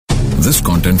This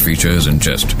content feature is in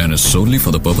jest and is solely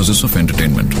for the purposes of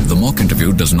entertainment. The mock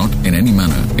interview does not in any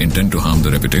manner intend to harm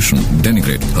the reputation,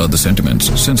 denigrate, hurt the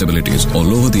sentiments, sensibilities, or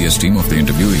lower the esteem of the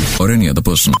interviewee or any other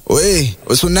person.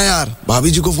 ओए सुनना यार,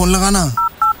 भाभी जी को phone लगाना।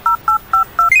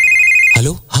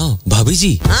 Hello, हाँ भाभी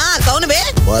जी। हाँ कौन बे?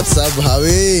 व्हाट्सअप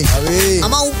भाभी।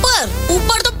 अमा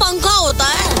ऊपर तो पंखा होता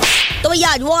है। तो भैया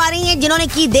आज वो आ रही हैं जिन्होंने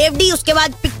की देवडी, उसके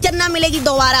बाद पिक्चर ना मिलेगी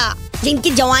दोबारा, जिनकी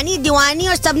जवानी दीवानी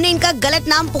और सबने इनका गलत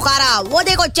नाम पुकारा। वो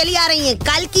देखो चली आ रही हैं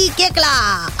कल्की केकला।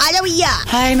 आजा भैया।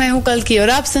 हाय, मैं हूँ कल्की और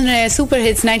आप सुन रहे हैं सुपर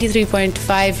हिट्स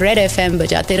 93.5 रेड एफएम।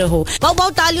 बजाते रहो।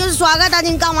 बहुत तालियों से स्वागत आज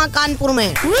इनका वहाँ कानपुर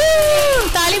में।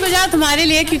 ताली बजा तुम्हारे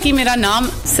लिए, क्योंकि मेरा नाम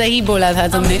सही बोला था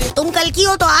तुमने। तुम कल्की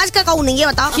हो तो आज का कहूँ नहीं है,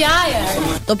 बताओ क्या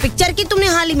यार। तो पिक्चर की तुमने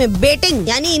हाल ही में वेटिंग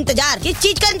यानी इंतजार, किस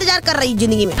चीज का इंतजार कर रही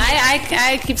जिंदगी में?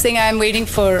 I keep saying I'm waiting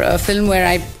for a film where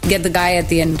I get the guy at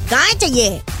the end. कहाँ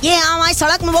चाहिए? ये हमारी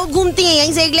सड़क में बहुत घूमती हैं,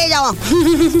 यहीं से एक ले जाओ।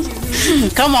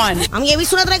 Come on. हम ये भी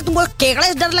सुनत रहे कि तुमको केकड़ा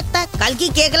से डर लगता है। कल की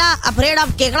केकला, अफ्रेड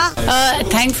ऑफ केकड़ा।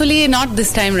 Thankfully not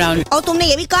this time round. और तुमने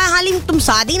ये भी कहा हाल ही में तुम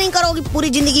शादी नहीं करोगी पूरी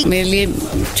जिंदगी। मेरे लिए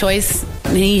चॉइस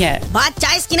नहीं है। बात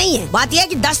चॉइस की नहीं है, बात यह है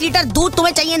कि 10 लीटर दूध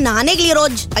तुम्हें चाहिए नहाने के लिए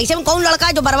रोज। ऐसे में कौन लड़का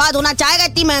है जो बर्बाद होना चाहेगा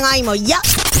इतनी महंगाई में भैया?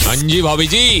 हाँ जी भाभी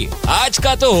जी, आज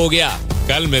का तो हो गया,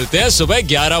 कल मिलते हैं सुबह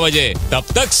 11 बजे। तब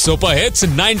तक सुपर हिट्स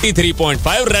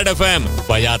 93.5 रेड एफएम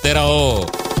बजाते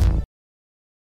रहो।